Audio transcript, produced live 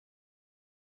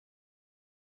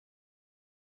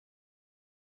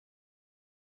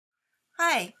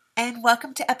Hi, and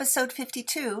welcome to episode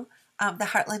 52 of the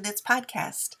Heartland Knits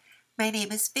podcast. My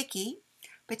name is Vicki,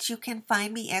 but you can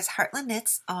find me as Heartland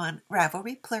Knits on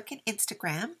Ravelry, Plurk, and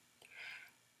Instagram.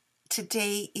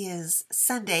 Today is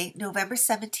Sunday, November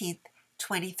 17th,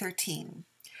 2013.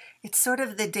 It's sort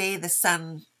of the day the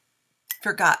sun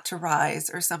forgot to rise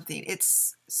or something.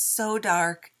 It's so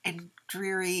dark and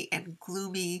dreary and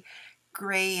gloomy,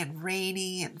 gray and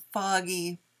rainy and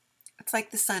foggy. It's like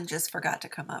the sun just forgot to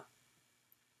come up.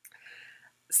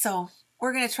 So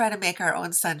we're going to try to make our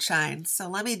own sunshine. So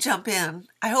let me jump in.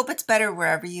 I hope it's better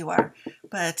wherever you are,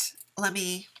 but let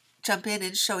me jump in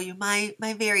and show you my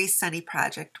very sunny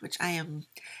project, which I am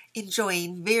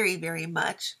enjoying very, very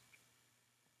much.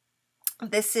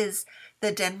 This is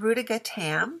the Den Rudiga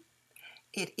Tam.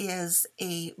 It is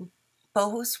a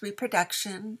bohus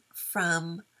reproduction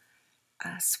from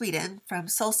Sweden, from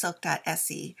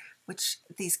soulsilk.se, which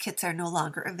these kits are no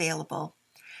longer available.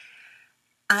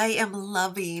 I am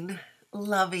loving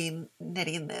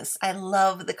knitting this. I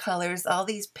love the colors, all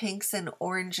these pinks and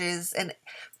oranges, and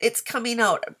it's coming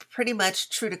out pretty much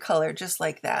true to color, just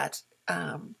like that.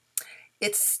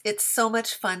 It's so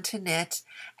much fun to knit,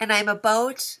 and I'm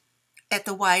about at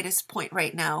the widest point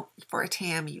right now for a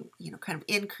tam. You kind of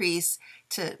increase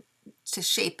to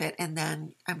shape it, and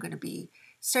then I'm going to be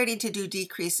starting to do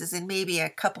decreases and maybe a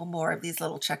couple more of these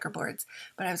little checkerboards.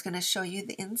 But I was going to show you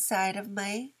the inside of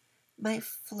my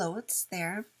floats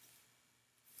there.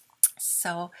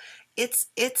 So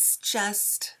it's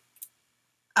just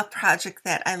a project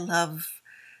that I love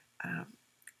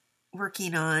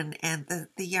working on, and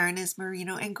the yarn is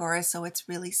Merino Angora, so it's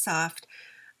really soft.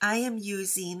 I am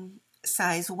using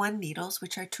size 1 needles,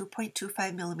 which are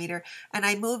 2.25 millimeter, and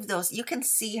I moved those. You can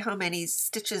see how many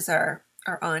stitches are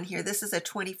on here. This is a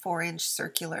 24-inch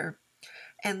circular,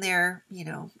 and they're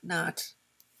not,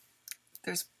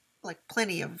 there's like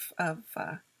plenty of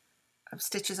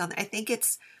stitches on there. I think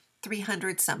it's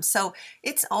 300 some. So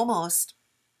it's almost,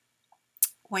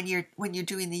 when you're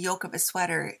doing the yoke of a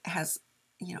sweater, it has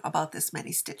about this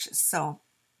many stitches. So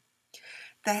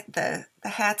the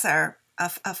hats are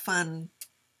a fun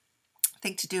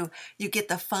thing to do. You get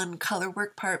the fun color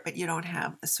work part, but you don't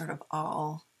have the sort of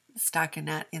all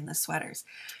stockinette in the sweaters.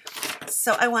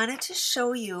 So I wanted to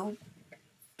show you,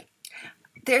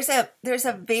 there's a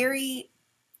very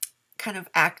kind of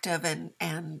active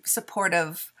and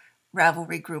supportive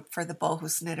Ravelry group for the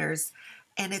bohus knitters,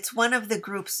 and it's one of the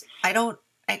groups. I don't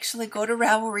actually go to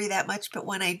Ravelry that much, but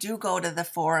when I do go to the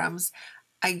forums,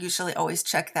 I usually always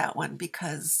check that one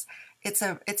because it's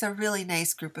a really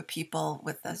nice group of people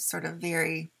with a sort of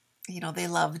very, they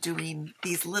love doing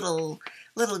these little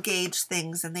gauge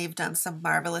things, and they've done some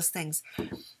marvelous things.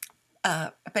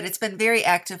 But it's been very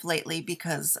active lately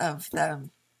because of the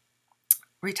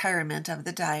retirement of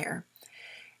the dyer.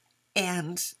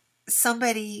 And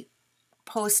somebody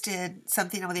posted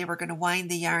something how they were going to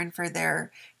wind the yarn for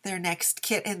their next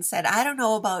kit and said, I don't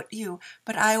know about you,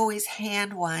 but I always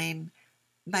hand wind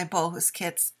my bohus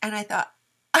kits. And I thought,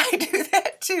 I do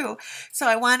that too. So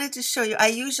I wanted to show you.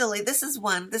 This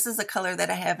is a color that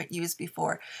I haven't used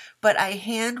before, but I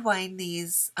hand wind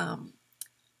these,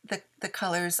 the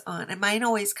colors on, and mine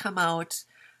always come out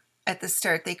at the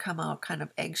start. They come out kind of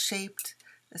egg shaped.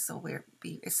 This will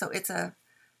be, so it's a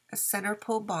center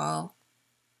pull ball.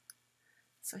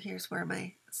 So here's where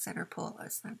my center pull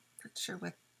is. I'm not sure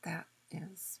what that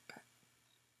is, but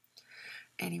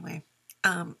anyway.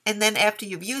 And then after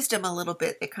you've used them a little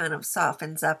bit, it kind of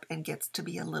softens up and gets to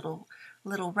be a little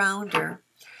rounder.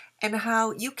 And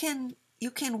how you can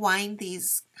wind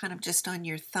these kind of just on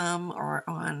your thumb, or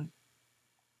on,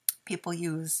 people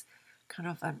use kind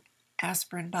of an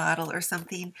aspirin bottle or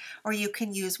something, or you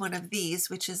can use one of these,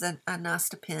 which is a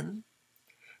Nasta pin.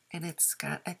 And it's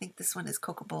got, I think this one is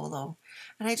Cocobolo.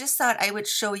 And I just thought I would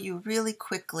show you really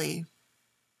quickly.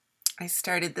 I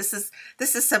started, this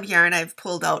is some yarn I've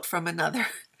pulled out from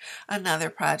another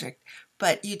project,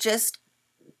 but you just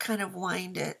kind of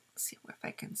wind it, see if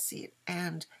I can see it,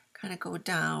 and kind of go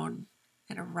down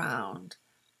and around.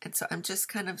 And so I'm just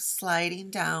kind of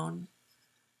sliding down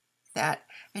that,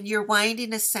 and you're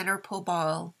winding a center pull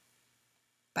ball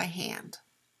by hand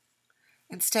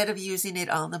instead of using it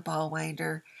on the ball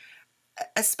winder.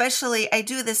 Especially, I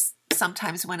do this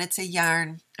sometimes when it's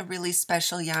a really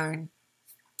special yarn.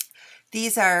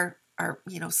 These are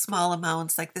small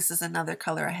amounts. Like this is another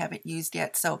color I haven't used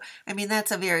yet. So, I mean,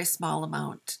 that's a very small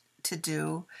amount to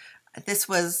do. This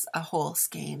was a whole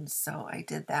skein, so I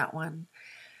did that one.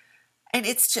 And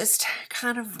it's just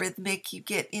kind of rhythmic. You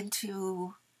get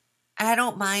into, I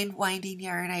don't mind winding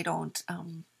yarn. I don't,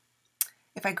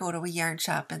 if I go to a yarn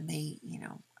shop and they,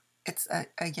 it's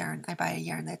a yarn. I buy a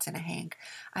yarn that's in a hank.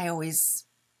 I always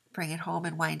bring it home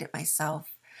and wind it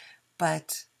myself.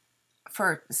 But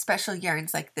for special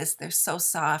yarns like this, they're so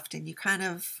soft and you kind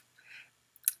of,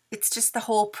 it's just the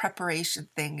whole preparation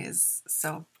thing is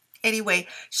so. Anyway,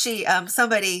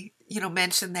 somebody,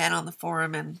 mentioned that on the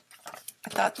forum, and I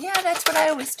thought, yeah, that's what I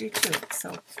always do too.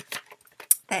 So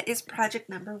that is project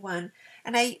number 1.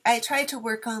 And I tried to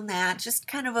work on that, just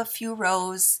kind of a few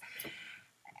rows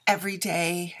every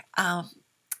day.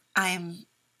 I'm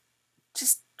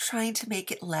just trying to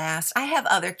make it last. I have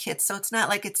other kits, so it's not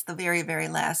like it's the very, very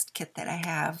last kit that I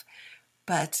have,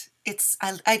 but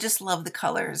I just love the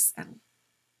colors. And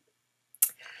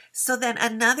so then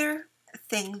another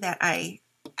thing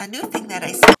a new thing that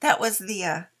I saw, that was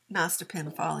the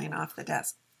Nostopin falling off the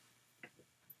desk.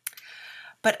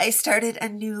 But I started a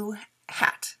new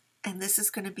hat, and this is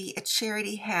going to be a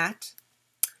charity hat,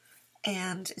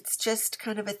 and it's just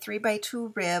kind of a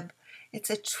 3x2 rib. It's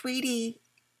a Tweety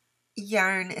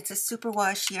yarn. It's a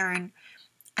superwash yarn.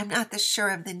 I'm not sure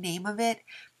of the name of it.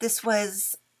 This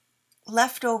was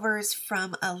leftovers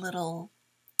from a little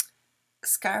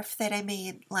scarf that I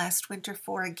made last winter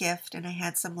for a gift, and I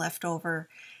had some left over,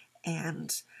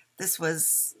 and this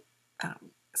was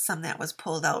some that was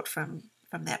pulled out from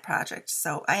that project.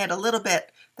 So I had a little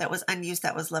bit that was unused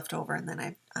that was left over, and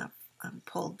then I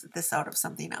pulled this out of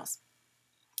something else.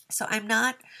 So I'm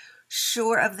not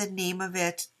sure of the name of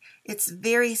it. It's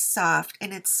very soft,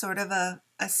 and it's sort of a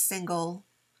single,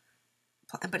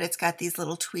 but it's got these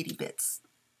little Tweety bits,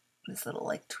 these little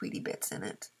like Tweety bits in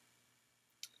it.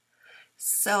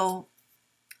 So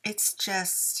it's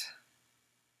just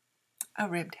a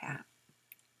ribbed hat.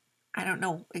 I don't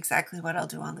know exactly what I'll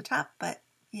do on the top, but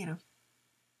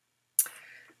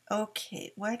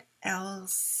Okay, what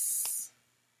else?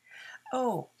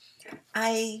 Oh,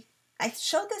 I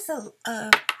showed this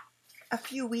a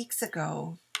few weeks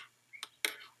ago.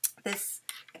 This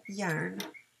yarn.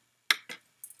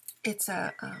 It's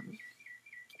a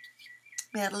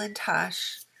Madeline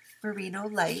Tosh Merino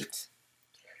Light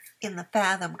in the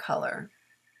Fathom color.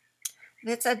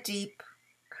 And it's a deep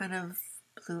kind of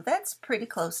blue. That's pretty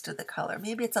close to the color.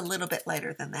 Maybe it's a little bit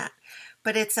lighter than that.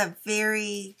 But it's a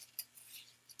very,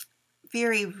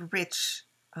 very rich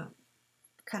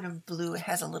kind of blue. It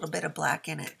has a little bit of black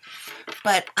in it.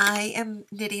 But I am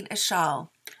knitting a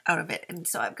shawl out of it. And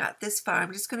so I've got this far.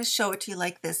 I'm just going to show it to you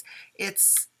like this.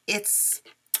 It's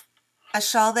a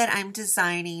shawl that I'm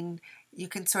designing. You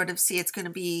can sort of see it's going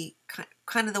to be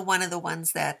kind of one of the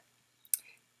ones that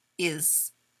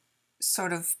is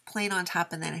sort of plain on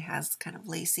top, and then it has kind of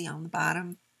lacy on the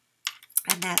bottom.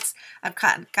 And I've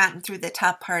gotten through the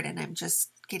top part, and I'm just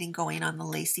getting going on the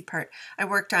lacy part. I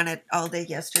worked on it all day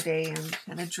yesterday and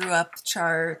kind of drew up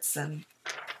charts, and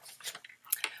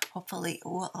hopefully it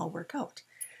will all work out.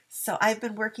 So I've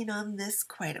been working on this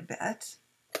quite a bit.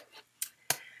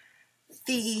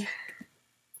 The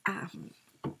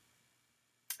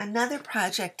another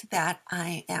project that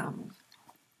I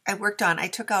worked on, I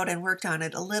took out and worked on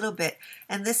it a little bit,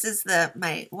 and this is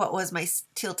what was my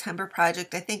Teal Timber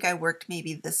project. I think I worked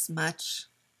maybe this much.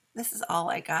 This is all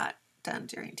I got done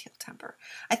during Teal Timber.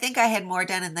 I think I had more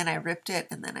done, and then I ripped it,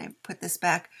 and then I put this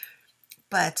back,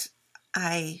 but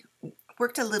I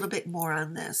worked a little bit more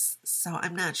on this, so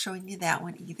I'm not showing you that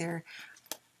one either.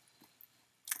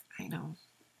 I know.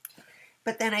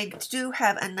 But then I do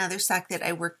have another sock that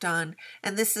I worked on,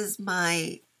 and this is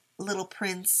my Little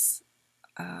Prince,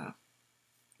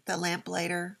 the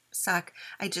Lamplighter sock.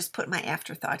 I just put my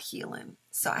Afterthought heel in.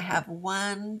 So I have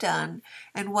one done,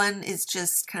 and one is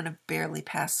just kind of barely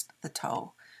past the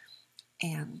toe.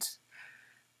 And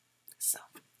so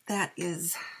that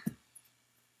is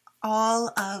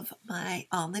all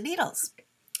the needles.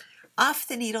 Off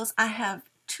the needles, I have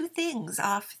 2 things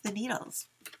off the needles.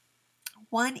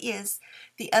 One is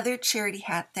the other charity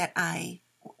hat that I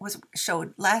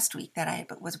showed last week that I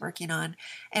was working on,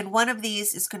 and one of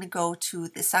these is going to go to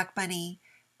the Sock Bunny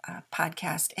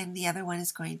podcast, and the other one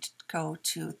is going to go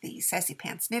to the Sassy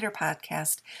Pants Knitter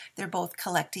podcast. They're both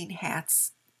collecting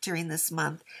hats during this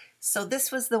month. So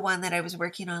this was the one that I was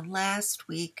working on last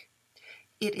week.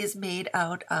 It is made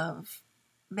out of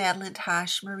Madeline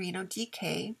Tosh Merino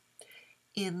DK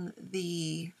in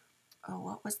the,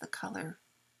 what was the color?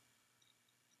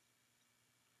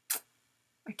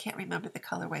 I can't remember the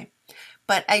colorway,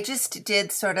 but I just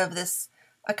did sort of this,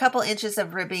 a couple inches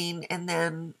of ribbing, and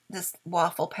then this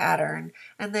waffle pattern,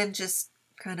 and then just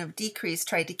kind of decreased,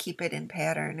 tried to keep it in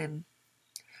pattern, and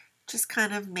just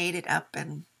kind of made it up.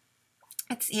 And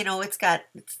it's, it's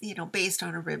based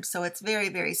on a rib, so it's very,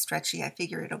 very stretchy. I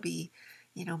figure it'll be,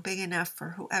 big enough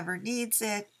for whoever needs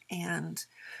it. And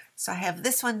so I have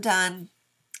this one done.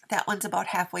 That one's about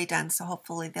halfway done, so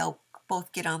hopefully they'll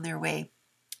both get on their way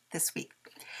this week.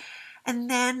 And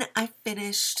then I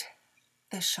finished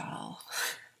the shawl.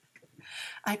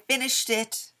 I finished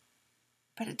it,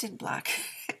 but it didn't block.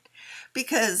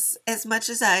 Because as much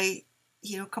as I,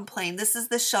 complain, this is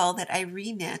the shawl that I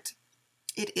reknit.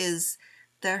 It is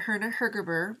the Herna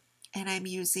Hergerber, and I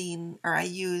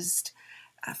used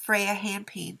Freya hand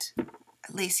paint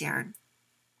lace yarn.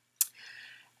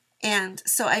 And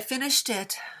so I finished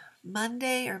it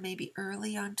Monday or maybe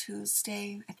early on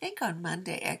Tuesday. I think on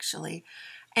Monday actually.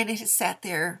 And it has sat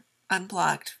there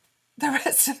unblocked the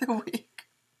rest of the week.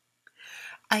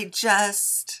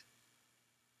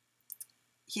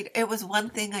 It was one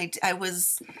thing I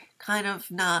was kind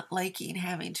of not liking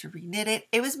having to reknit it.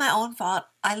 It was my own fault.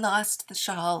 I lost the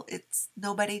shawl. It's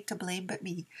nobody to blame but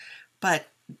me. But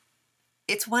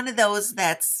it's one of those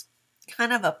that's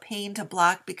kind of a pain to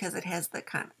block because it has the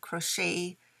kind of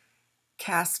crochet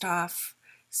cast off.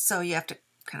 So you have to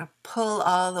kind of pull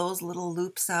all those little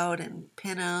loops out and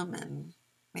pin them and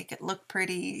make it look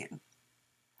pretty.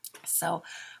 So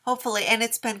hopefully, and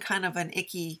it's been kind of an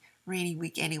icky rainy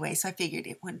week anyway, so I figured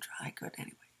it wouldn't dry good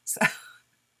anyway. So,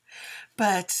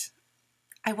 but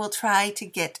I will try to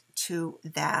get to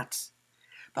that.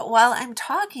 But while I'm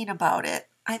talking about it,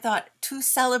 I thought to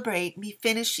celebrate me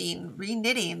finishing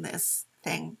reknitting this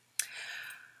thing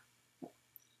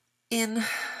in,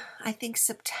 I think,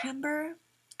 September,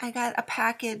 I got a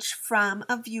package from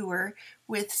a viewer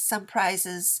with some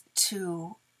prizes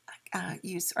to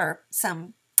use, or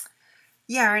some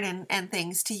yarn and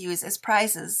things to use as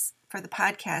prizes for the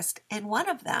podcast. And one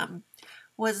of them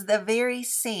was the very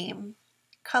same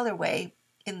colorway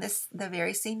in the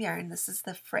very same yarn. This is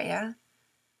the Freya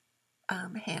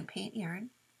hand paint yarn.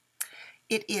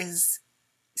 It is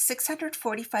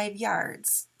 645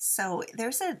 yards. So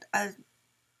there's a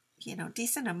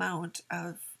decent amount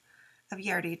of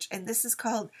yardage. And this is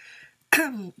called,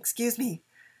 excuse me,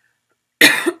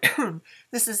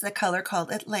 this is the color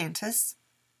called Atlantis.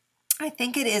 I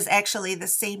think it is actually the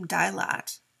same dye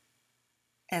lot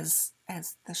as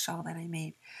the shawl that I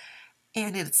made.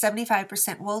 And it's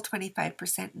 75% wool,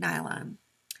 25% nylon.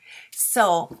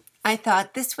 So I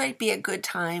thought this might be a good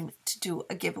time to do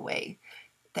a giveaway,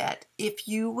 that if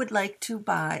you would like to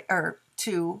buy or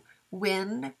to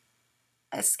win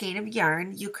a skein of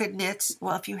yarn, you could knit,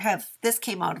 well, if you have, this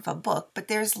came out of a book, but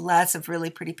there's lots of really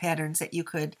pretty patterns that you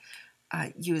could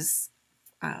use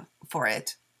for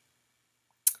it.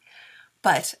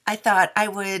 But I thought I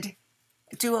would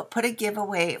put a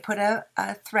giveaway, put a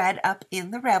thread up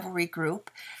in the Ravelry group,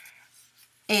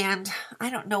 and I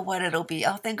don't know what it'll be.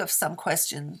 I'll think of some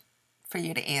question for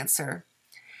you to answer,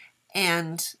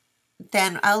 and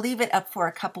then I'll leave it up for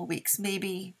a couple weeks,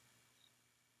 maybe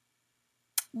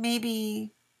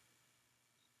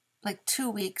like 2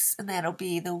 weeks, and that'll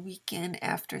be the weekend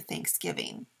after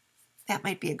Thanksgiving. That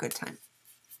might be a good time.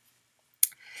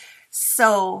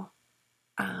 So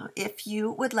if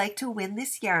you would like to win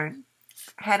this yarn,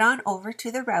 head on over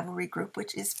to the Ravelry group,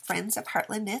 which is Friends of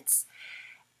Heartland Knits,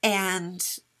 and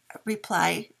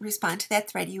respond to that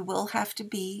thread. You will have to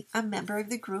be a member of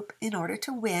the group in order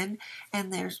to win,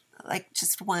 and there's like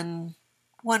just one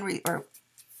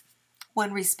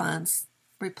response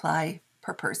reply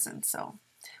per person, so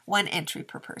one entry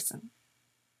per person.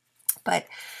 But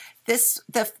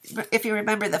if you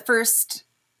remember the first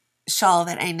shawl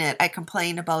that I knit, I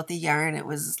complained about the yarn. It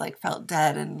was like felt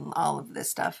dead and all of this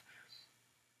stuff.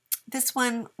 This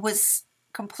one was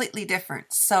completely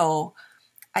different. So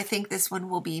I think this one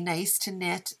will be nice to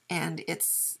knit, and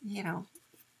it's,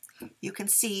 you can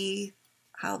see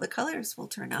how the colors will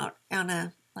turn out on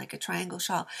a triangle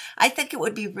shawl. I think it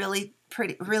would be really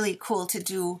pretty, really cool to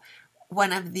do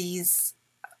one of these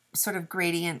sort of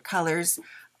gradient colors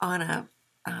on a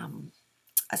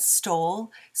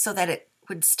stole, so that it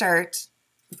would start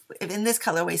in this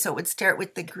colorway, so it would start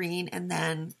with the green and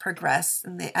then progress,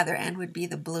 and the other end would be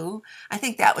the blue. I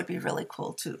think that would be really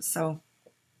cool too. So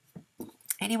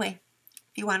anyway,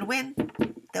 if you want to win,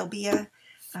 there'll be a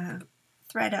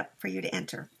thread up for you to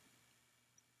enter.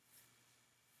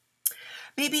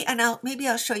 Maybe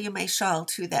I'll show you my shawl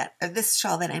too, this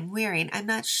shawl that I'm wearing. I'm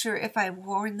not sure if I've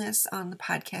worn this on the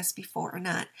podcast before or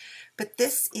not, but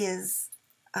this is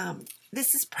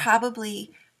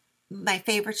probably my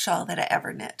favorite shawl that I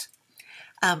ever knit.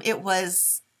 It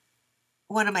was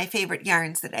one of my favorite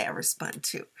yarns that I ever spun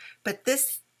too. But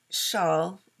this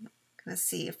shawl, I'm going to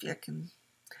see if you can,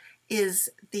 is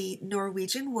the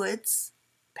Norwegian Woods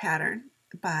pattern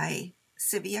by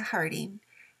Sylvia Harding.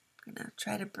 I'm going to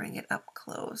try to bring it up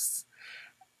close.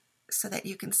 so that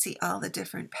you can see all the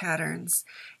different patterns.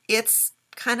 It's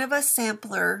kind of a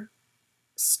sampler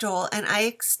stole, and I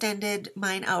extended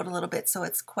mine out a little bit so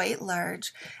it's quite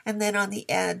large, and then on the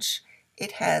edge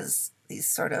it has these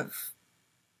sort of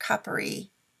coppery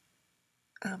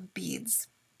beads.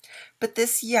 But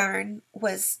this yarn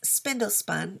was spindle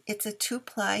spun. It's a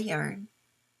 2-ply yarn.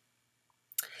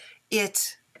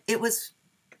 It was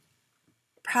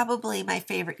probably my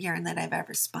favorite yarn that I've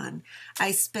ever spun.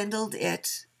 I spindled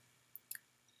it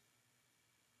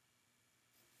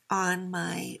on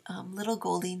my little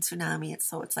Goldeen Tsunami.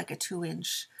 It's like a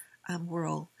 2-inch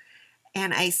whirl.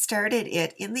 And I started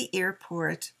it in the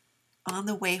airport on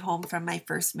the way home from my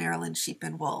first Maryland sheep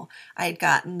and wool. I had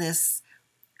gotten this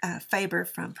fiber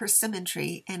from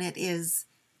Persimmon-Tree, and it's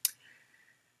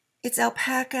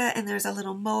alpaca, and there's a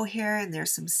little mohair, and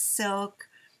there's some silk,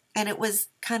 and it was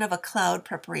kind of a cloud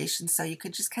preparation, so you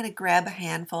could just kind of grab a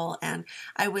handful. And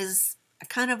I was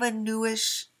kind of a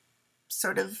newish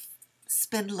sort of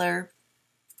spindler,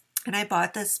 and I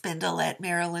bought the spindle at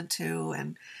Maryland too,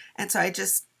 and so I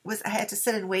had to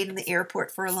sit and wait in the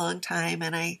airport for a long time,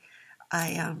 and I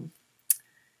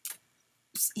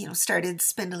started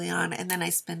spindling on, and then I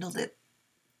spindled it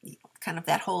kind of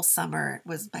that whole summer. It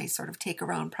was my sort of take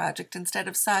around project. Instead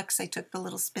of socks, I took the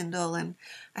little spindle and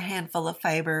a handful of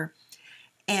fiber,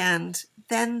 and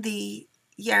then the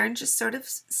yarn just sort of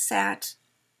sat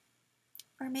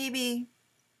for maybe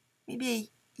a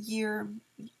year,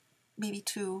 maybe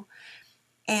 2,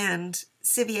 and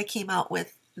Sivia came out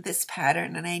with this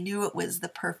pattern, and I knew it was the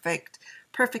perfect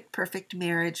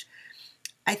marriage.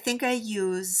 I think I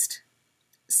used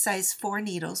size 4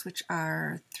 needles, which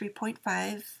are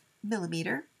 3.5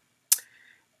 millimeter,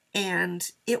 and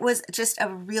it was just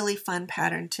a really fun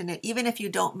pattern to knit. Even if you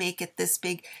don't make it this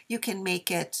big, you can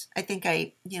make it. I think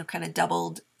I kind of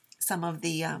doubled some of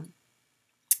the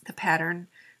pattern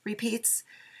repeats,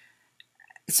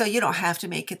 so you don't have to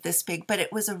make it this big, but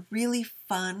it was a really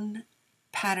fun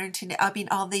pattern to knit. I mean,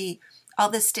 all the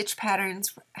stitch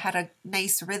patterns had a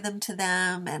nice rhythm to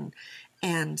them, and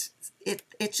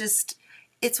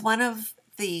it's one of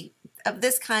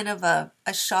this kind of a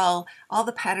shawl. All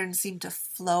the patterns seem to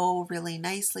flow really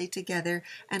nicely together,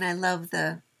 and I love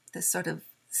the sort of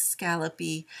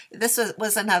scallopy. This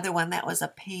was another one that was a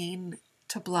pain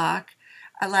to block.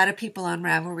 A lot of people on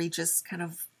Ravelry just kind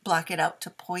of block it out to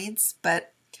points,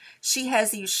 but she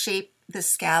has you shape the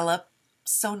scallop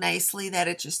so nicely that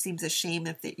it just seems a shame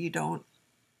if that you don't,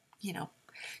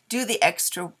 do the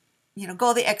extra,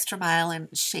 go the extra mile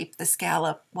and shape the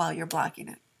scallop while you're blocking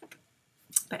it.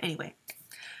 But anyway,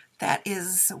 that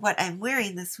is what I'm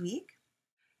wearing this week.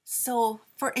 So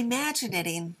for Imagine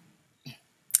Knitting,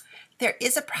 there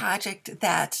is a project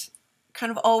that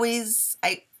kind of always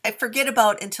I forget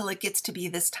about until it gets to be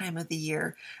this time of the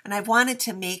year. And I've wanted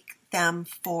to make them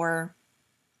for,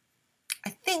 I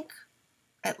think,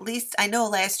 at least, I know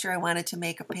last year I wanted to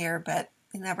make a pair, but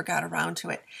I never got around to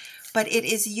it. But it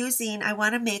is I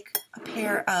want to make a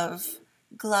pair of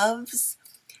gloves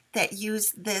that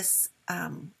use this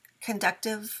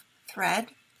conductive thread.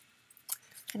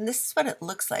 And this is what it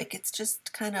looks like. It's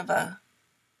just kind of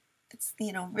it's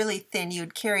really thin.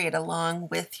 You'd carry it along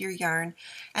with your yarn.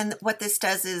 And what this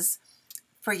does is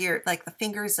for your, like the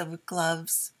fingers of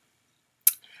gloves,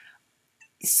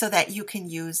 so that you can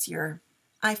use your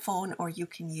iPhone, or you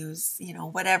can use,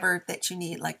 whatever that you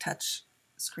need, like touch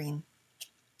screen.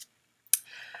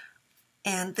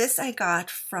 And this I got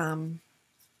from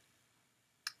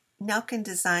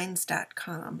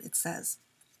nelkendesigns.com, it says.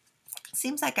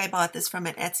 Seems like I bought this from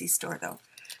an Etsy store though.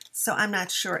 So I'm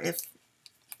not sure if,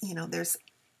 there's,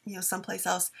 someplace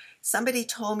else. Somebody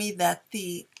told me that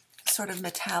the sort of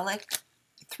metallic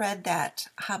thread that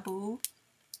Habu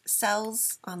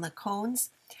sells on the cones,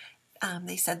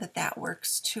 they said that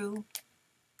works too.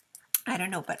 I don't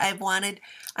know, but I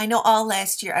know all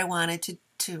last year I wanted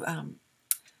to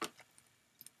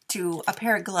a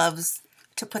pair of gloves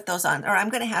to put those on, or I'm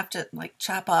going to have to like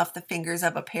chop off the fingers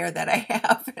of a pair that I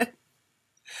have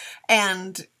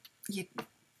and you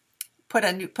put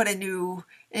a new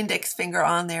index finger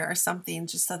on there or something,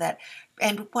 just so that.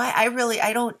 And why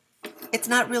I don't, it's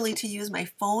not really to use my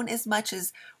phone as much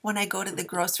as when I go to the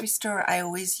grocery store, I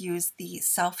always use the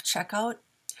self-checkout,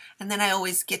 and then I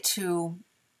always have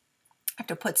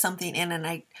to put something in,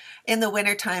 and in the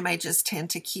wintertime I just tend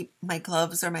to keep my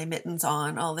gloves or my mittens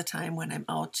on all the time when I'm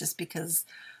out, just because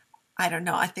I don't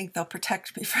know, I think they'll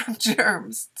protect me from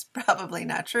germs. It's probably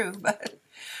not true, but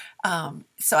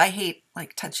so I hate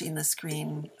like touching the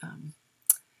screen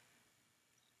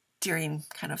during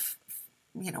kind of,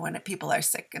 when people are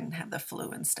sick and have the flu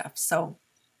and stuff. So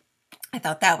I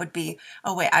thought that would be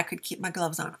a way I could keep my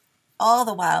gloves on all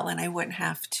the while, and I wouldn't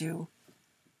have to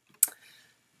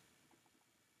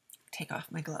take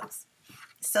off my gloves.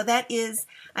 So that is,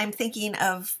 I'm thinking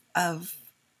of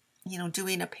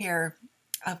doing a pair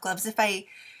of gloves. If I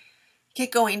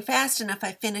get going fast enough,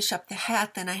 I finish up the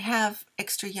hat, then I have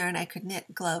extra yarn. I could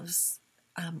knit gloves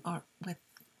or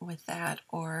with that,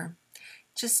 or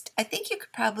just, I think you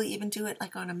could probably even do it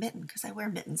like on a mitten, because I wear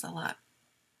mittens a lot.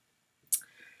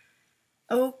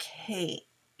 Okay,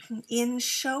 in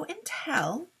show and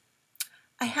tell,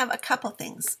 I have a couple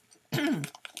things.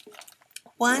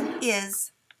 One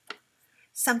is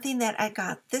something that I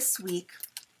got this week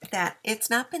that it's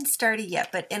not been started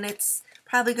yet, and it's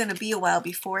probably going to be a while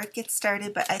before it gets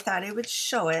started, but I thought I would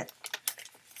show it.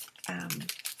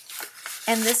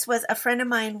 And this was a friend of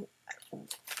mine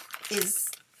is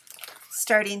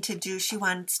starting to do, she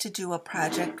wants to do a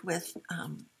project with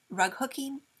rug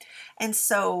hooking. And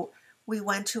so we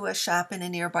went to a shop in a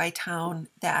nearby town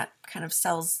that kind of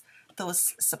sells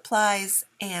those supplies,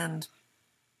 and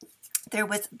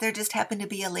there just happened to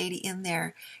be a lady in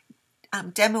there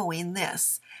demoing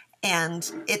this,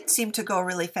 and it seemed to go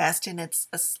really fast, and it's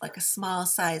like a small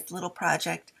size little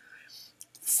project,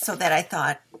 so that I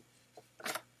thought,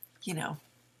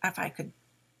 if I could,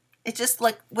 it just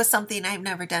was something I've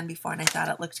never done before, and I thought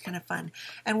it looked kind of fun.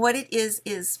 And what it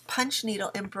is punch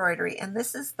needle embroidery, and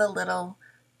this is the little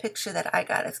picture that I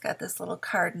got. It's got this little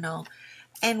cardinal,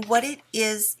 and what it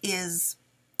is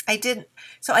I didn't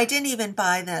even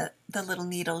buy the little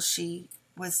needle she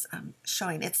was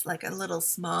showing. It's like a little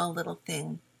small little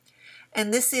thing,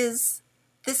 and this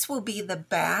will be the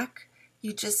back.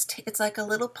 It's like a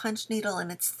little punch needle,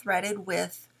 and it's threaded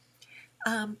with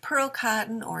pearl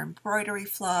cotton or embroidery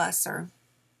floss or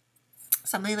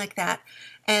something like that,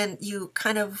 and you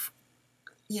kind of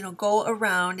go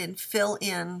around and fill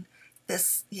in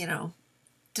this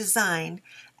design,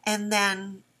 and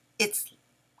then it's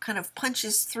kind of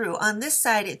punches through. On this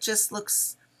side it just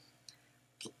looks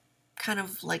kind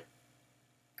of like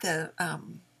the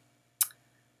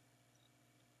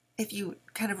if you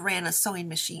kind of ran a sewing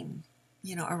machine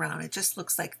around, it just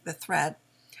looks like the thread.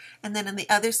 And then on the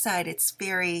other side it's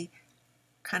very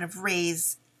kind of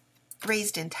raised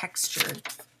in texture.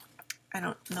 I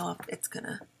don't know if it's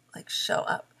gonna show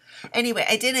up. Anyway,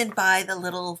 I didn't buy the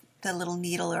little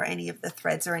needle or any of the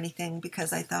threads or anything,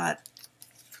 because I thought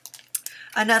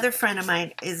another friend of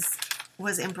mine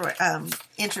was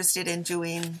interested in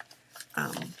doing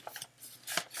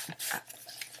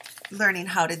learning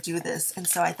how to do this, and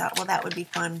so I thought, well, that would be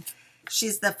fun.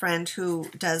 She's the friend who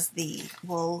does the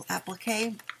wool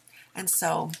applique, and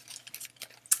so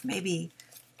maybe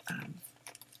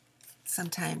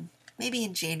sometime, maybe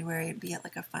in January, it'd be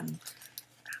like a fun.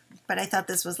 But I thought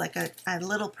this was like a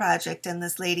little project, and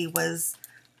this lady was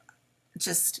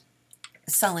just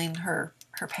selling her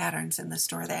patterns in the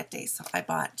store that day, so I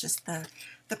bought just the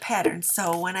pattern.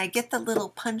 So when I get the little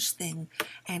punch thing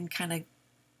and kind of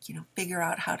figure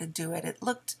out how to do it, it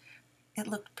looked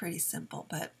pretty simple,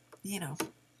 but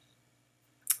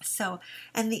so.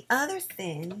 And the other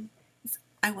thing is,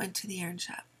 I went to the yarn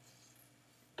shop.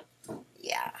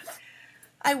 Yeah,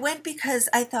 I went because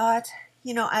I thought,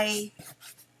 I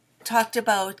talked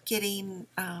about getting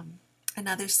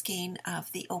another skein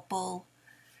of the Opal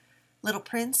Little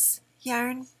Prince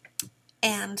yarn,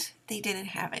 and they didn't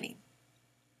have any,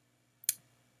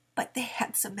 but they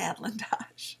had some Madeline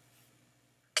Tosh.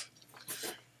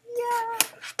 Yeah,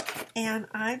 and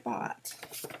I bought,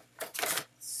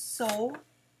 so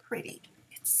pretty.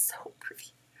 It's so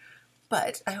pretty,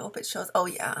 but I hope it shows. Oh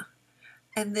yeah,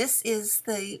 and this is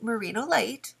the Merino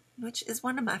Light, which is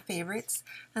one of my favorites,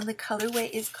 and the colorway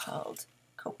is called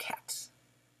Coquette.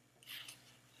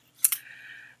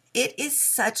 It is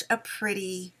such a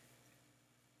pretty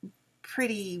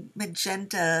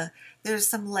magenta. There's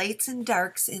some lights and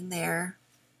darks in there,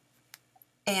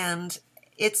 and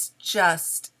it's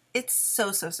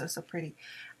so pretty.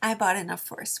 I bought enough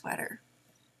for a sweater.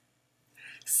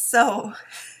 So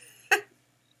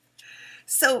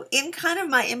in kind of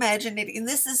my imagination,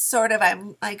 this is sort of,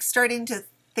 I'm like starting to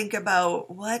think about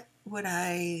what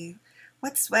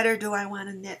sweater do I want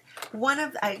to knit. One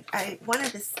of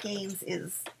the skeins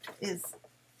is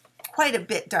quite a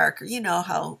bit darker. You know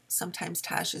how sometimes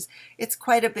Tosh is. It's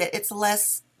quite a bit. It's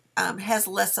less, has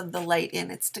less of the light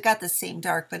in it. It's got the same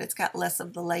dark, but it's got less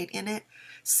of the light in it.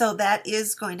 So that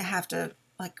is going to have to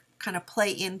kind of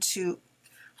play into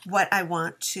what I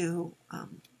want to,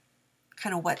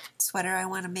 kind of what sweater I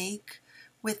want to make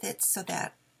with it, so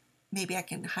that maybe I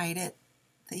can hide it,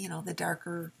 the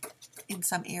darker in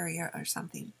some area or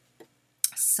something.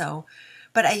 So,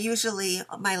 but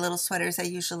my little sweaters, I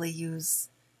usually use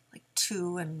like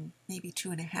 2 and maybe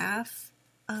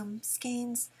 2.5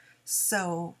 skeins.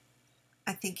 So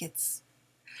I think these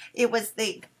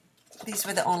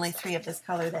were the only 3 of this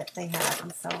color that they had,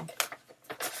 and so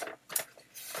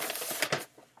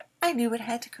I knew it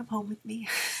had to come home with me.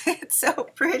 It's so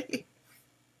pretty.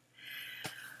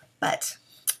 But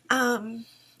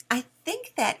I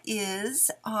think that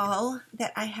is all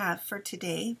that I have for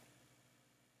today.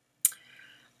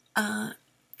 The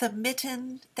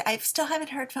mitten, I still haven't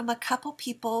heard from a couple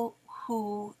people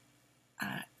who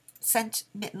sent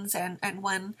mittens and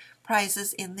won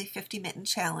prizes in the 50 Mitten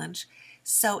Challenge.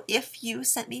 So if you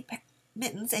sent me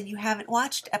mittens and you haven't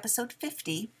watched episode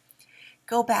 50,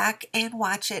 go back and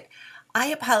watch it. I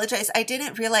apologize. I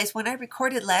didn't realize when I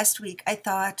recorded last week, I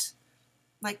thought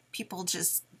like people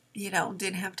just,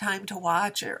 didn't have time to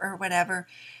watch or whatever.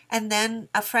 And then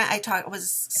a friend,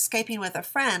 was Skyping with a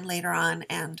friend later on,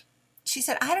 and she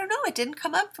said, I don't know, it didn't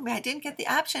come up for me. I didn't get the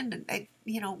option, and I,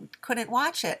 couldn't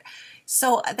watch it.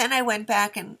 So then I went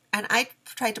back and I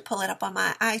tried to pull it up on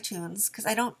my iTunes, because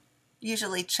I don't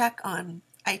usually check on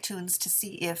iTunes to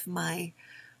see if my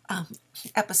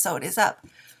episode is up.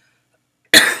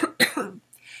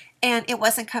 And it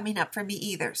wasn't coming up for me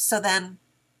either. So then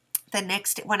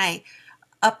when I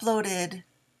uploaded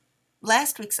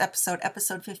last week's episode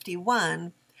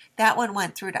 51, that one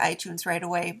went through to iTunes right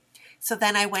away. So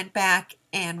then I went back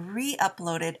and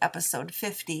re-uploaded episode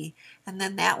 50, and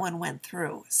then that one went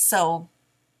through. So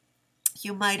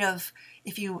you might have,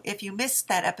 if you missed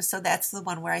that episode, that's the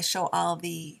one where I show all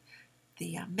the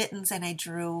mittens, and I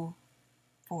drew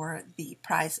for the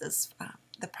prizes,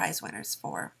 the prize winners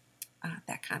for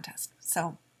that contest.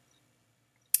 So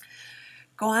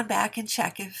go on back and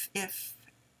check if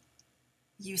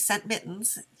you sent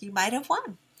mittens, you might have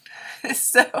won.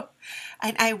 So,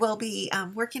 and I will be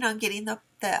working on getting the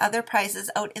other prizes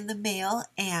out in the mail,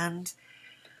 and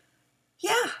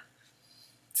yeah.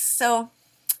 So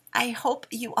I hope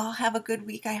you all have a good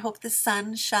week. I hope the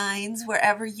sun shines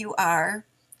wherever you are.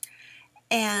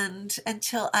 And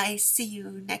until I see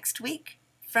you next week,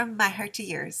 from my heart to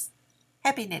yours,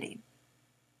 happy knitting.